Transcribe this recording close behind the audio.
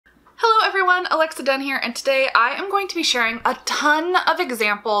everyone, Alexa Dunn here, and today I am going to be sharing a ton of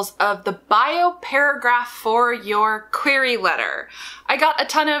examples of the bio paragraph for your query letter. I got a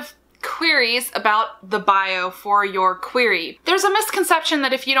ton of queries about the bio for your query. There's a misconception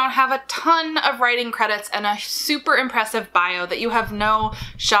that if you don't have a ton of writing credits and a super impressive bio that you have no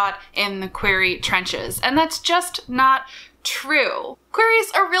shot in the query trenches, and that's just not true.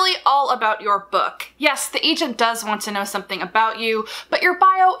 Queries are really all about your book. Yes, the agent does want to know something about you, but your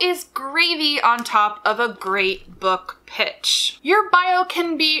bio is gravy on top of a great book pitch. Your bio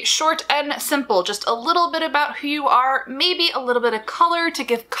can be short and simple, just a little bit about who you are, maybe a little bit of color to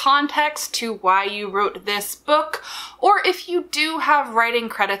give context to why you wrote this book, or if you do have writing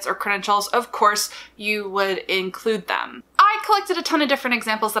credits or credentials, of course, you would include them. I collected a ton of different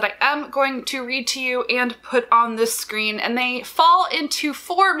examples that I am going to read to you and put on this screen, and they fall into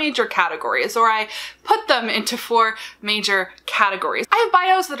four major categories, or I put them into four major categories. I have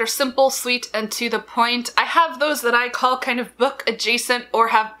bios that are simple, sweet, and to the point. I have those that I call kind of book adjacent or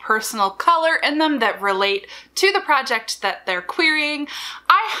have personal color in them that relate to the project that they're querying.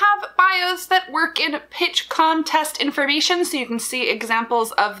 I have bios that work in pitch contest information, so you can see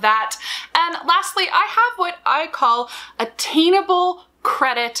examples of that. And lastly, I have what I call attainable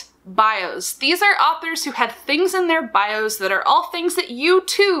credit bios. These are authors who had things in their bios that are all things that you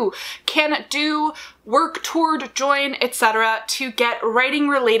too can do, work toward, join, etc. to get writing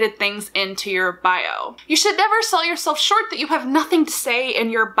related things into your bio. You should never sell yourself short that you have nothing to say in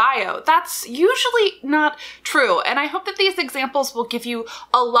your bio. That's usually not true, and I hope that these examples will give you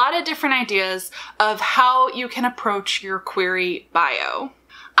a lot of different ideas of how you can approach your query bio.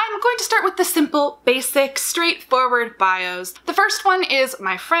 I'm going to start with the simple, basic, straightforward bios. The first one is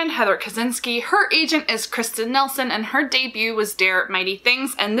my friend Heather Kaczynski. Her agent is Kristin Nelson, and her debut was Dare Mighty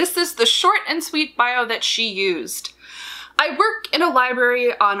Things, and this is the short and sweet bio that she used. I work in a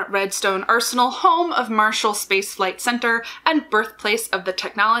library on Redstone Arsenal, home of Marshall Space Flight Center and birthplace of the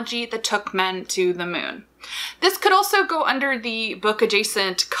technology that took men to the moon. This could also go under the book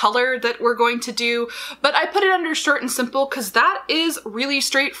adjacent color that we're going to do, but I put it under short and simple because that is really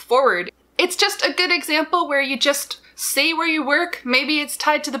straightforward. It's just a good example where you just say where you work, maybe it's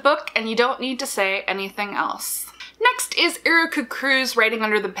tied to the book, and you don't need to say anything else. Next is Erica Cruz, writing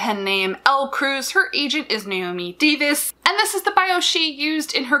under the pen name L. Cruz. Her agent is Naomi Davis, and this is the bio she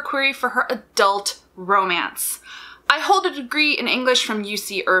used in her query for her adult romance. I hold a degree in English from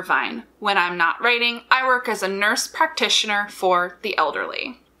UC Irvine. When I'm not writing, I work as a nurse practitioner for the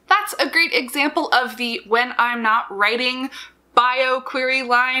elderly. That's a great example of the when I'm not writing bio query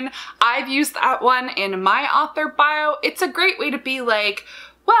line. I've used that one in my author bio. It's a great way to be like,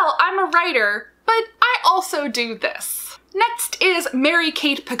 well, I'm a writer, but I also do this. Next is Mary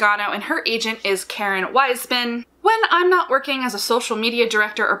Kate Pagano, and her agent is Karen Wiseman. When I'm not working as a social media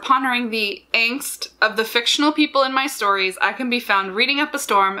director or pondering the angst of the fictional people in my stories, I can be found reading up a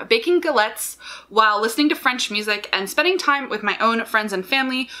storm, baking galettes while listening to French music, and spending time with my own friends and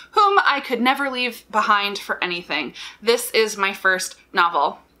family, whom I could never leave behind for anything. This is my first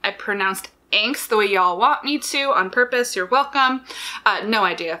novel. I pronounced angst the way y'all want me to on purpose. You're welcome. No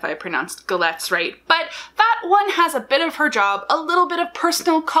idea if I pronounced galettes right, but that one has a bit of her job, a little bit of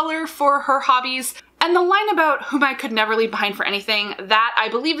personal color for her hobbies, and the line about whom I could never leave behind for anything, that I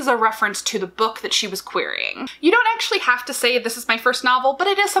believe is a reference to the book that she was querying. You don't actually have to say this is my first novel, but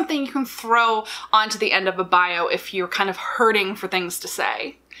it is something you can throw onto the end of a bio if you're kind of hurting for things to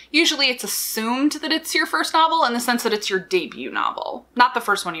say. Usually it's assumed that it's your first novel in the sense that it's your debut novel, not the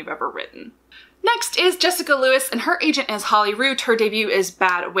first one you've ever written. Next is Jessica Lewis, and her agent is Holly Root. Her debut is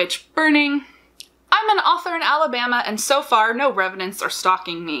Bad Witch Burning. I'm an author in Alabama, and so far no revenants are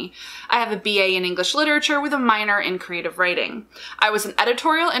stalking me. I have a BA in English Literature with a minor in creative writing. I was an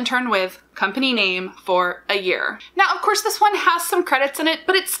editorial intern with company name for a year. Now, of course, this one has some credits in it,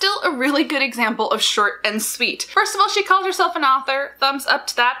 but it's still a really good example of short and sweet. First of all, she calls herself an author. Thumbs up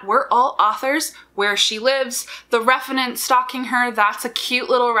to that. We're all authors. Where she lives, the revenant stalking her, that's a cute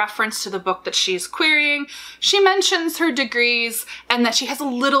little reference to the book that she's querying. She mentions her degrees and that she has a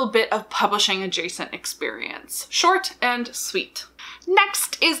little bit of publishing adjacent experience. Short and sweet.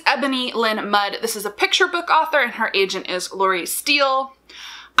 Next is Ebony Lynn Mudd. This is a picture book author, and her agent is Lori Steele.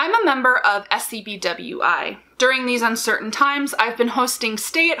 I'm a member of SCBWI. During these uncertain times, I've been hosting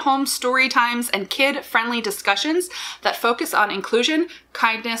stay-at-home story times and kid-friendly discussions that focus on inclusion,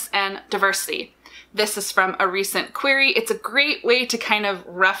 kindness, and diversity. This is from a recent query. It's a great way to kind of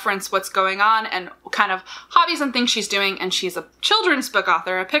reference what's going on and kind of hobbies and things she's doing, and she's a children's book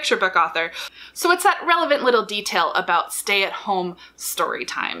author, a picture book author. So it's that relevant little detail about stay-at-home story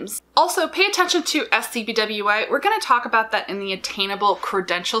times. Also, pay attention to SCBWI. We're going to talk about that in the Attainable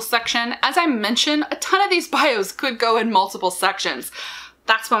credentials section. As I mentioned, a ton of these bios could go in multiple sections.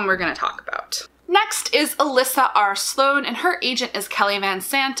 That's one we're going to talk about. Next is Elissa R. Sloan, and her agent is Kelly Van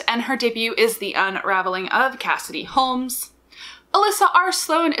Sant, and her debut is The Unraveling of Cassidy, Holmes. Elissa R.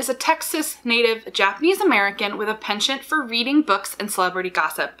 Sloan is a Texas native Japanese American with a penchant for reading books and celebrity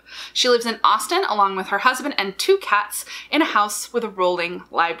gossip. She lives in Austin along with her husband and 2 cats in a house with a rolling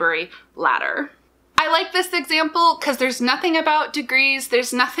library ladder. I like this example because there's nothing about degrees,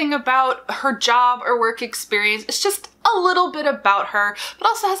 there's nothing about her job or work experience. It's just a little bit about her, but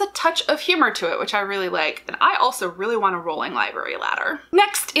also has a touch of humor to it, which I really like. And I also really want a rolling library ladder.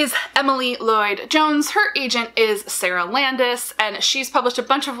 Next is Emily Lloyd Jones. Her agent is Sarah Landis, and she's published a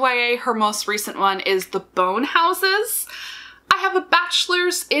bunch of YA. Her most recent one is The Bone Houses. I have a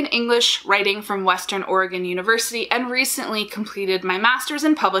bachelor's in English writing from Western Oregon University and recently completed my master's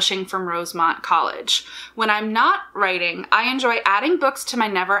in publishing from Rosemont College. When I'm not writing, I enjoy adding books to my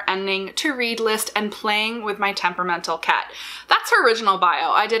never-ending to-read list and playing with my temperamental cat. That's her original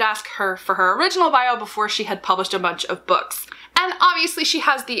bio. I did ask her for her original bio before she had published a bunch of books. And obviously she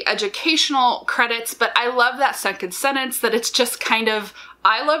has the educational credits, but I love that second sentence that it's just kind of,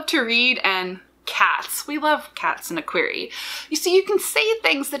 I love to read and cats. We love cats in a query. You see, you can say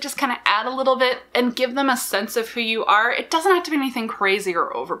things that just kind of add a little bit and give them a sense of who you are. It doesn't have to be anything crazy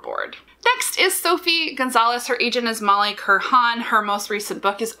or overboard. Next is Sophie Gonzales. Her agent is Molly Kurhan. Her most recent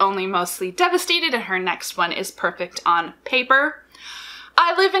book is Only Mostly Devastated, and her next one is Perfect on Paper.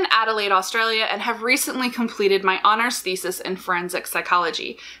 I live in Adelaide, Australia, and have recently completed my honors thesis in forensic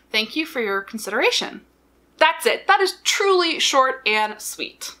psychology. Thank you for your consideration. That's it. That is truly short and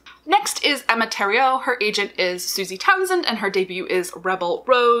sweet. Next is Emma Theriault. Her agent is Suzie Townsend, and her debut is Rebel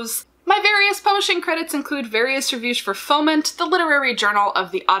Rose. My various publishing credits include various reviews for Foment, the literary journal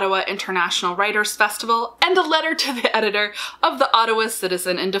of the Ottawa International Writers Festival, and a letter to the editor of the Ottawa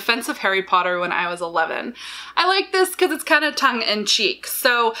Citizen in defense of Harry Potter when I was 11. I like this because it's kind of tongue-in-cheek,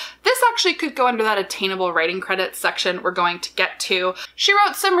 so this actually could go under that Attainable writing credits section we're going to get to. She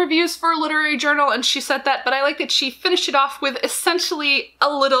wrote some reviews for a literary journal and she said that, but I like that she finished it off with essentially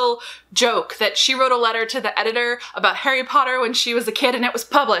a little joke that she wrote a letter to the editor about Harry Potter when she was a kid and it was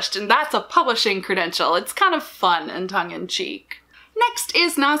published, and that's a publishing credential. It's kind of fun and tongue-in-cheek. Next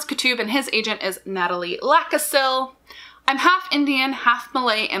is Naz Kutub, and his agent is Natalie Lacassil. I'm half Indian, half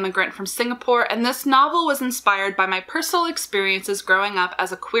Malay immigrant from Singapore, and this novel was inspired by my personal experiences growing up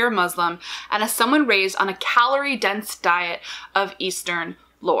as a queer Muslim and as someone raised on a calorie-dense diet of Eastern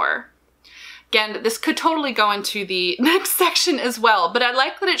lore. Again, this could totally go into the next section as well, but I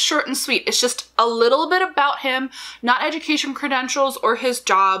like that it's short and sweet. It's just a little bit about him, not education credentials or his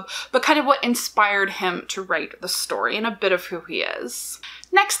job, but kind of what inspired him to write the story and a bit of who he is.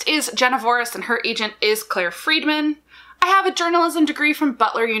 Next is Jenna Voris, and her agent is Claire Friedman. I have a journalism degree from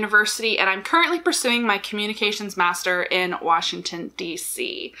Butler University, and I'm currently pursuing my communications master in Washington,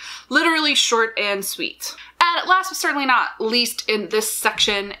 D.C. Literally short and sweet. And last but certainly not least in this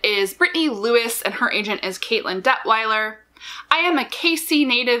section is Brittany Lewis, and her agent is Caitlin Detweiler. I am a KC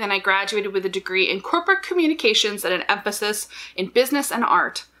native, and I graduated with a degree in corporate communications and an emphasis in business and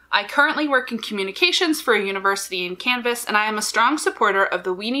art. I currently work in communications for a university in Canvas, and I am a strong supporter of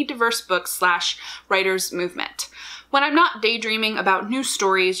the We Need Diverse Books / writers movement. When I'm not daydreaming about new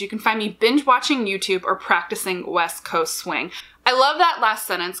stories, you can find me binge watching YouTube or practicing West Coast swing. I love that last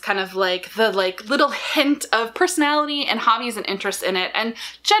sentence, kind of like the little hint of personality and hobbies and interests in it. And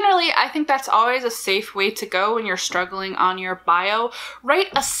generally, I think that's always a safe way to go when you're struggling on your bio. Write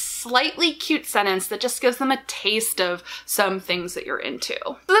a slightly cute sentence that just gives them a taste of some things that you're into.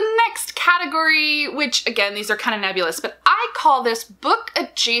 The next category, which again, these are kind of nebulous, but I call this book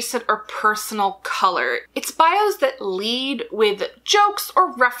adjacent or personal color. It's bios that lead with jokes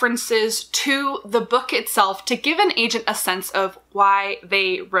or references to the book itself to give an agent a sense of why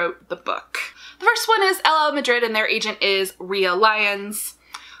they wrote the book. The first one is LL Madrid, and their agent is Rhea Lyons.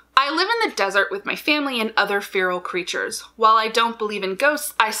 I live in the desert with my family and other feral creatures. While I don't believe in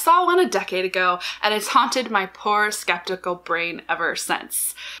ghosts, I saw one a decade ago, and it's haunted my poor skeptical brain ever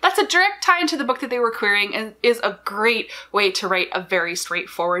since. That's a direct tie into the book that they were querying and is a great way to write a very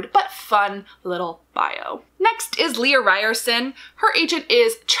straightforward but fun little bio. Next is Leah Ryerson. Her agent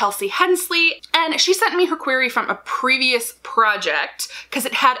is Chelsea Hensley, and she sent me her query from a previous project because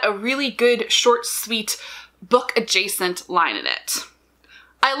it had a really good, short, sweet, book-adjacent line in it.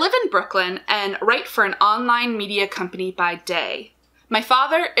 I live in Brooklyn and write for an online media company by day. My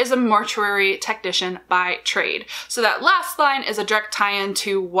father is a mortuary technician by trade. So that last line is a direct tie-in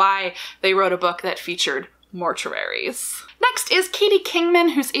to why they wrote a book that featured mortuaries. Next is Katie Kingman,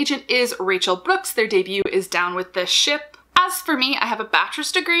 whose agent is Rachel Brooks. Their debut is Down with the Ship. As for me, I have a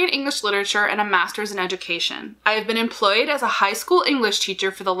bachelor's degree in English literature and a master's in education. I have been employed as a high school English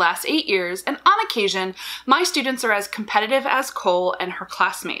teacher for the last 8 years, and on occasion, my students are as competitive as Cole and her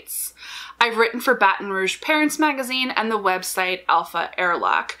classmates. I've written for Baton Rouge Parents Magazine and the website Alpha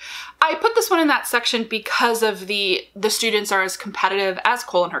Airlock. I put this one in that section because of the students are as competitive as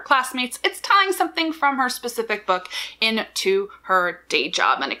Cole and her classmates. It's tying something from her specific book into her day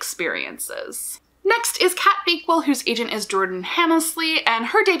job and experiences. Next is Kat Bakewell, whose agent is Jordan Hamessley, and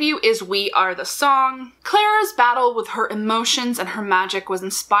her debut is We Are the Song. Clara's battle with her emotions and her magic was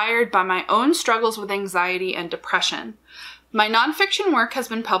inspired by my own struggles with anxiety and depression. My nonfiction work has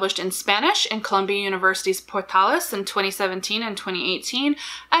been published in Spanish in Columbia University's Portales in 2017 and 2018,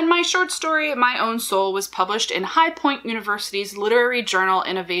 and my short story, My Own Soul, was published in High Point University's literary journal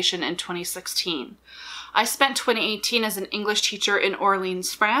Innovation in 2016. I spent 2018 as an English teacher in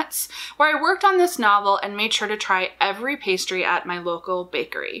Orleans, France, where I worked on this novel and made sure to try every pastry at my local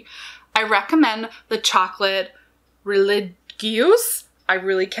bakery. I recommend the chocolate religieuse. I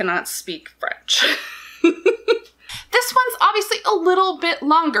really cannot speak French. This one's obviously a little bit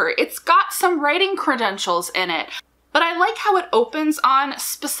longer. It's got some writing credentials in it, but I like how it opens on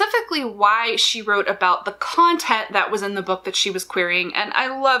specifically why she wrote about the content that was in the book that she was querying, and I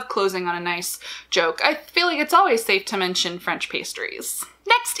love closing on a nice joke. I feel like it's always safe to mention French pastries.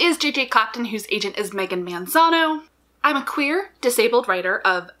 Next is JJ Clapton, whose agent is Megan Manzano. I'm a queer, disabled writer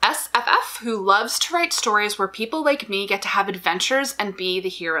of SFF who loves to write stories where people like me get to have adventures and be the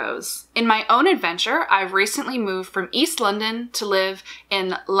heroes. In my own adventure, I've recently moved from East London to live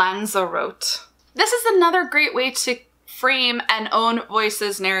in Lanzarote. This is another great way to frame an own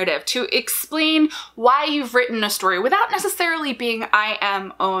voices narrative, to explain why you've written a story without necessarily being I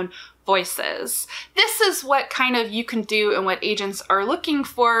am own voices. This is what kind of you can do and what agents are looking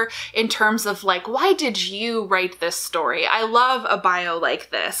for in terms of like, why did you write this story? I love a bio like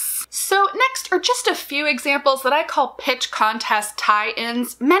this. So next are just a few examples that I call pitch contest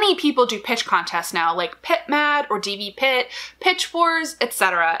tie-ins. Many people do pitch contests now, like Pit Mad or DV Pit, Pitch Wars,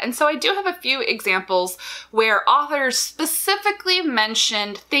 etc. And so I do have a few examples where authors specifically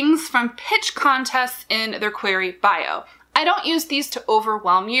mentioned things from pitch contests in their query bio. I don't use these to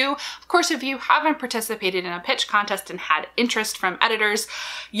overwhelm you. Of course, if you haven't participated in a pitch contest and had interest from editors,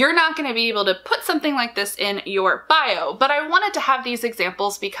 you're not going to be able to put something like this in your bio. But I wanted to have these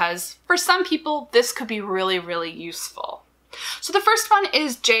examples because for some people, this could be really, really useful. So the first one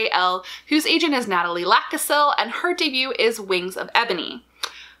is JL, whose agent is Natalie Lacassil, and her debut is Wings of Ebony.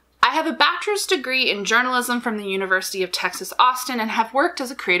 I have a bachelor's degree in journalism from the University of Texas, Austin, and have worked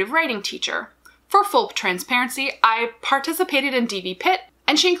as a creative writing teacher. For full transparency, I participated in DV Pit,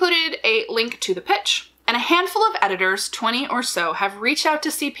 and she included a link to the pitch. And a handful of editors, 20 or so, have reached out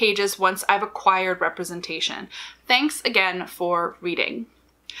to see pages once I've acquired representation. Thanks again for reading.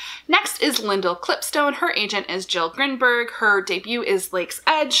 Next is Lyndall Clipstone. Her agent is Jill Grinberg. Her debut is Lake's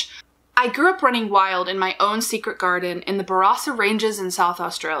Edge. I grew up running wild in my own secret garden in the Barossa Ranges in South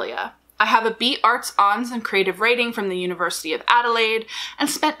Australia. I have a B Arts Hons in creative writing from the University of Adelaide and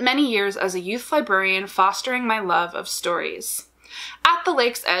spent many years as a youth librarian fostering my love of stories. At the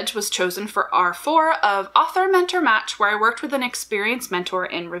Lake's Edge was chosen for R4 of Author Mentor Match, where I worked with an experienced mentor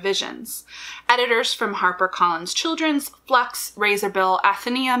in revisions. Editors from HarperCollins Children's, Flux, Razorbill,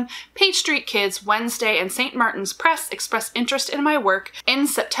 Athenaeum, Page Street Kids, Wednesday, and St. Martin's Press expressed interest in my work in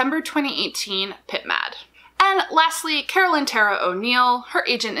September 2018 Pit Mad. And lastly, Carolyn Tara O'Neill. Her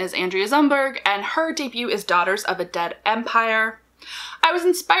agent is Andrea Zumberg, and her debut is Daughters of a Dead Empire. I was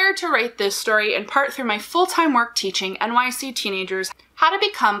inspired to write this story in part through my full-time work teaching NYC teenagers how to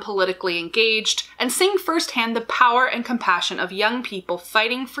become politically engaged and seeing firsthand the power and compassion of young people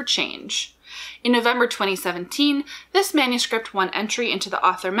fighting for change. In November 2017, this manuscript won entry into the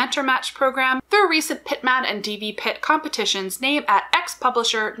Author Mentor Match program through recent PitMad and DV Pit competitions. Name at X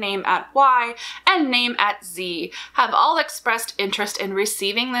Publisher, Name at Y, and Name at Z have all expressed interest in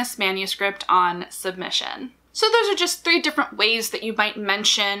receiving this manuscript on submission. So those are just 3 different ways that you might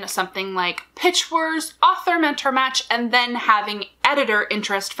mention something like Pitch Wars, Author Mentor Match, and then having editor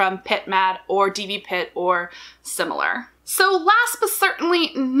interest from PitMad or DV Pit or similar. So last but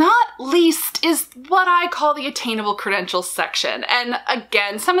certainly not least is what I call the Attainable credentials section. And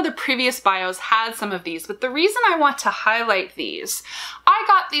again, some of the previous bios had some of these, but the reason I want to highlight these, I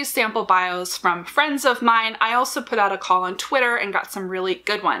got these sample bios from friends of mine. I also put out a call on Twitter and got some really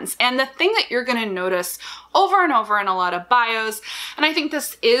good ones. And the thing that you're going to notice over and over in a lot of bios, and I think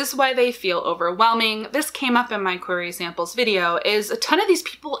this is why they feel overwhelming, this came up in my query samples video, is a ton of these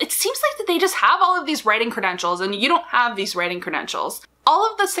people, it seems like that they just have all of these writing credentials and you don't have these writing credentials. All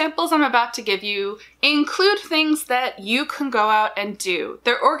of the samples I'm about to give you include things that you can go out and do.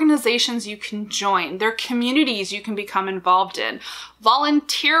 They're organizations you can join. They're communities you can become involved in.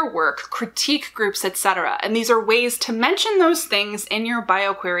 Volunteer work, critique groups, etc. And these are ways to mention those things in your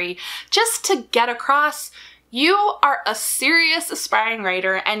bio query just to get across you are a serious aspiring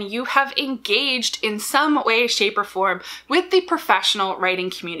writer and you have engaged in some way, shape, or form with the professional writing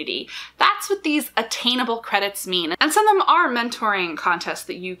community. That's what these attainable credits mean. And some of them are mentoring contests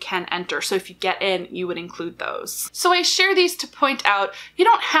that you can enter. So if you get in, you would include those. So I share these to point out you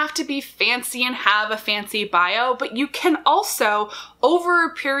don't have to be fancy and have a fancy bio, but you can also, over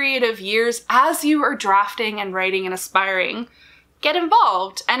a period of years, as you are drafting and writing and aspiring, get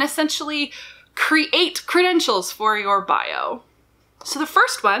involved and essentially create credentials for your bio. So the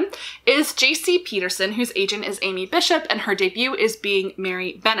first one is J.C. Peterson, whose agent is Amy Bishop, and her debut is being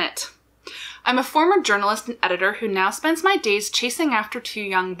Mary Bennett. I'm a former journalist and editor who now spends my days chasing after 2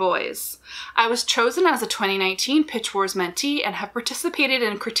 young boys. I was chosen as a 2019 Pitch Wars mentee and have participated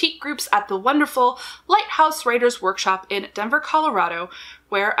in critique groups at the wonderful Lighthouse Writers Workshop in Denver, Colorado,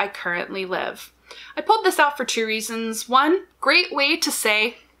 where I currently live. I pulled this out for 2 reasons. One, great way to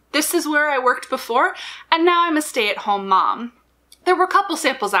say, this is where I worked before, and now I'm a stay-at-home mom. There were a couple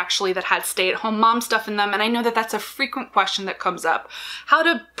samples actually that had stay-at-home mom stuff in them, and I know that that's a frequent question that comes up. How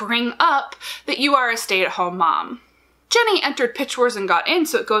to bring up that you are a stay-at-home mom. Jenny entered Pitch Wars and got in,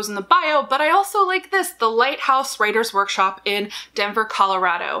 so it goes in the bio, but I also like this, the Lighthouse Writers Workshop in Denver,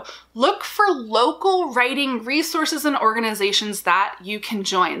 Colorado. Look for local writing resources and organizations that you can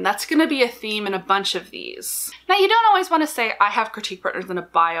join. That's going to be a theme in a bunch of these. Now, you don't always want to say, I have critique partners in a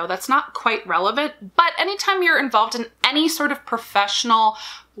bio. That's not quite relevant, but anytime you're involved in any sort of professional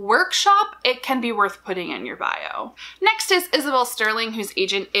workshop, it can be worth putting in your bio. Next is Isabel Sterling, whose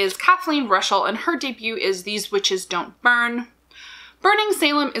agent is Kathleen Rushell, and her debut is These Witches Don't Burn. Burning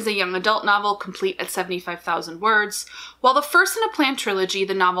Salem is a young adult novel complete at 75,000 words. While the first in a planned trilogy,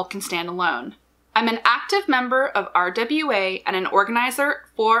 the novel can stand alone. I'm an active member of RWA and an organizer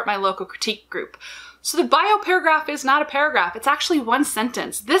for my local critique group. So the bio paragraph is not a paragraph, it's actually one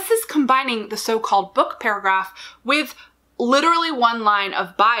sentence. This is combining the so-called book paragraph with literally one line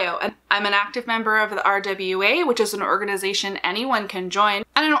of bio. And I'm an active member of the RWA, which is an organization anyone can join,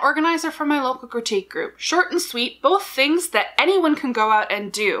 and an organizer for my local critique group. Short and sweet, both things that anyone can go out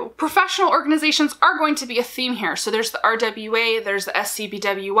and do. Professional organizations are going to be a theme here. So there's the RWA, there's the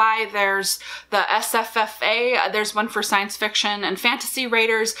SCBWI, there's the SFFA, there's one for science fiction and fantasy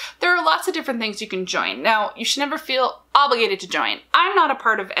writers. There are lots of different things you can join. Now, you should never feel obligated to join. I'm not a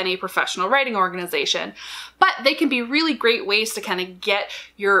part of any professional writing organization, but they can be really great ways to kind of get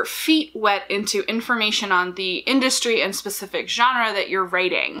your feet wet into information on the industry and specific genre that you're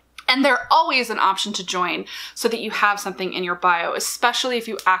writing. And they're always an option to join so that you have something in your bio, especially if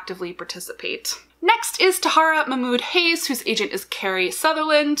you actively participate. Next is Tahara Mahmood Hayes, whose agent is Carrie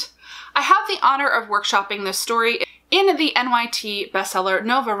Sutherland. I have the honor of workshopping this story in the NYT bestseller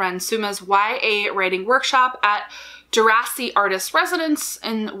Nova Ren Suma's YA writing workshop at Jurassic Artist Residence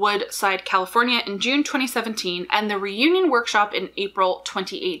in Woodside, California in June 2017, and the reunion workshop in April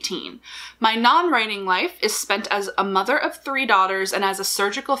 2018. My non-writing life is spent as a mother of 3 daughters and as a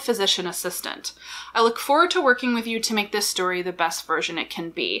surgical physician assistant. I look forward to working with you to make this story the best version it can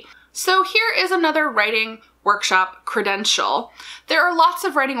be. So here is another writing workshop credential. There are lots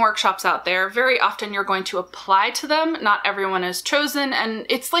of writing workshops out there. Very often you're going to apply to them. Not everyone is chosen, and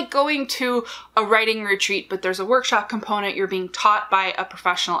it's like going to a writing retreat, but there's a workshop component. You're being taught by a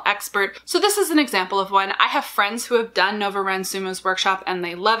professional expert. So this is an example of one. I have friends who have done Nova Ren Suma's workshop and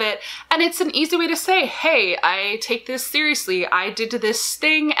they love it. And it's an easy way to say, hey, I take this seriously. I did this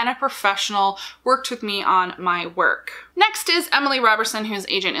thing and a professional worked with me on my work. Next is Emily Robertson, whose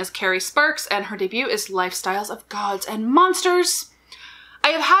agent is Carrie Sparks, and her debut is Lifestyles of Gods and Monsters. I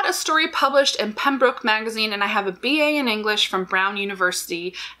have had a story published in Pembroke magazine, and I have a BA in English from Brown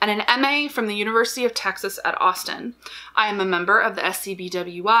University and an MA from the University of Texas at Austin. I am a member of the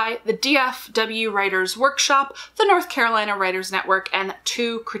SCBWI, the DFW Writers Workshop, the North Carolina Writers Network, and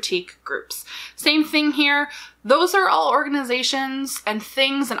 2 critique groups. Same thing here. Those are all organizations and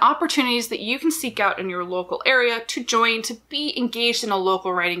things and opportunities that you can seek out in your local area to join, to be engaged in a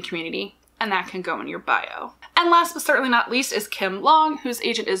local writing community, and that can go in your bio. And last but certainly not least is Kim Long, whose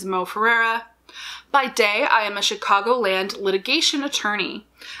agent is Mo Ferreira. By day, I am a Chicagoland litigation attorney.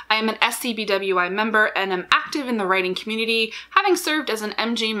 I am an SCBWI member and am active in the writing community, having served as an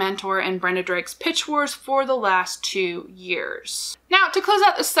MG mentor in Brenda Drake's Pitch Wars for the last 2 years. Now, to close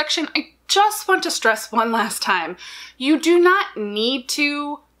out this section, I just want to stress one last time, you do not need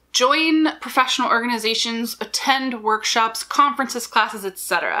to join professional organizations, attend workshops, conferences, classes,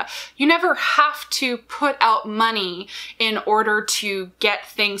 etc. You never have to put out money in order to get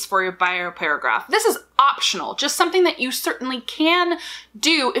things for your bio paragraph. This is optional, just something that you certainly can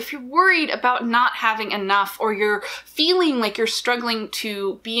do if you're worried about not having enough or you're feeling like you're struggling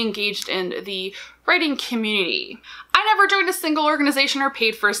to be engaged in the writing community. I never joined a single organization or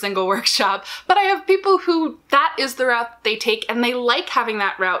paid for a single workshop, but I have people who that is the route they take and they like having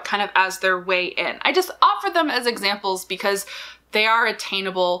that route kind of as their way in. I just offer them as examples because they are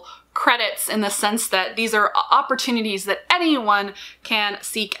attainable credits in the sense that these are opportunities that anyone can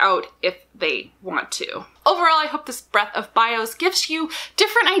seek out if they want to. Overall, I hope this breadth of bios gives you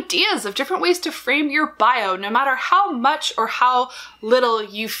different ideas of different ways to frame your bio, no matter how much or how little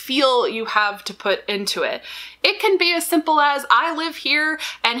you feel you have to put into it. It can be as simple as, I live here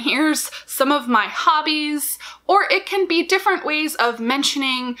and here's some of my hobbies, or it can be different ways of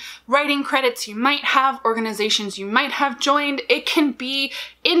mentioning writing credits you might have, organizations you might have joined. It can be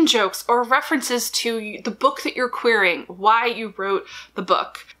in-jokes or references to the book that you're querying, why you wrote the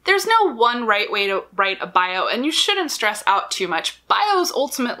book. There's no one right way to write a bio, and you shouldn't stress out too much. Bios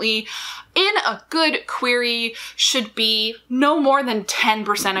ultimately, in a good query, should be no more than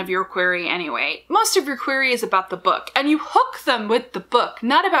 10% of your query anyway. Most of your query is about the book, and you hook them with the book,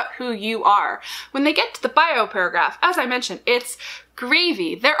 not about who you are. When they get to the bio paragraph, as I mentioned, it's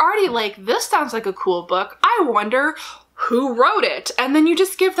gravy. They're already like, this sounds like a cool book. I wonder who wrote it? And then you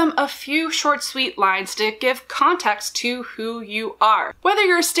just give them a few short, sweet lines to give context to who you are. Whether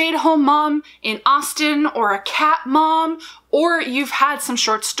you're a stay-at-home mom in Austin or a cat mom, or you've had some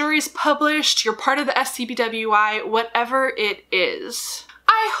short stories published, you're part of the SCBWI, whatever it is.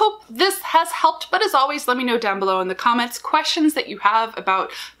 I hope this has helped, but as always, let me know down below in the comments questions that you have about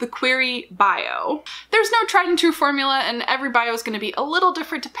the query bio. There's no tried and true formula, and every bio is going to be a little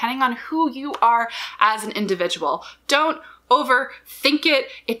different depending on who you are as an individual. Don't overthink it.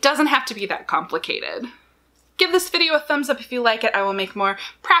 It doesn't have to be that complicated. Give this video a thumbs up if you like it. I will make more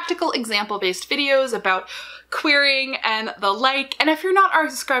practical example-based videos about querying and the like. And if you're not already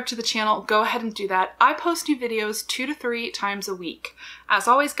subscribed to the channel, go ahead and do that. I post new videos 2 to 3 times a week. As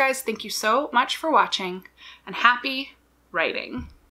always, guys, thank you so much for watching, and happy writing.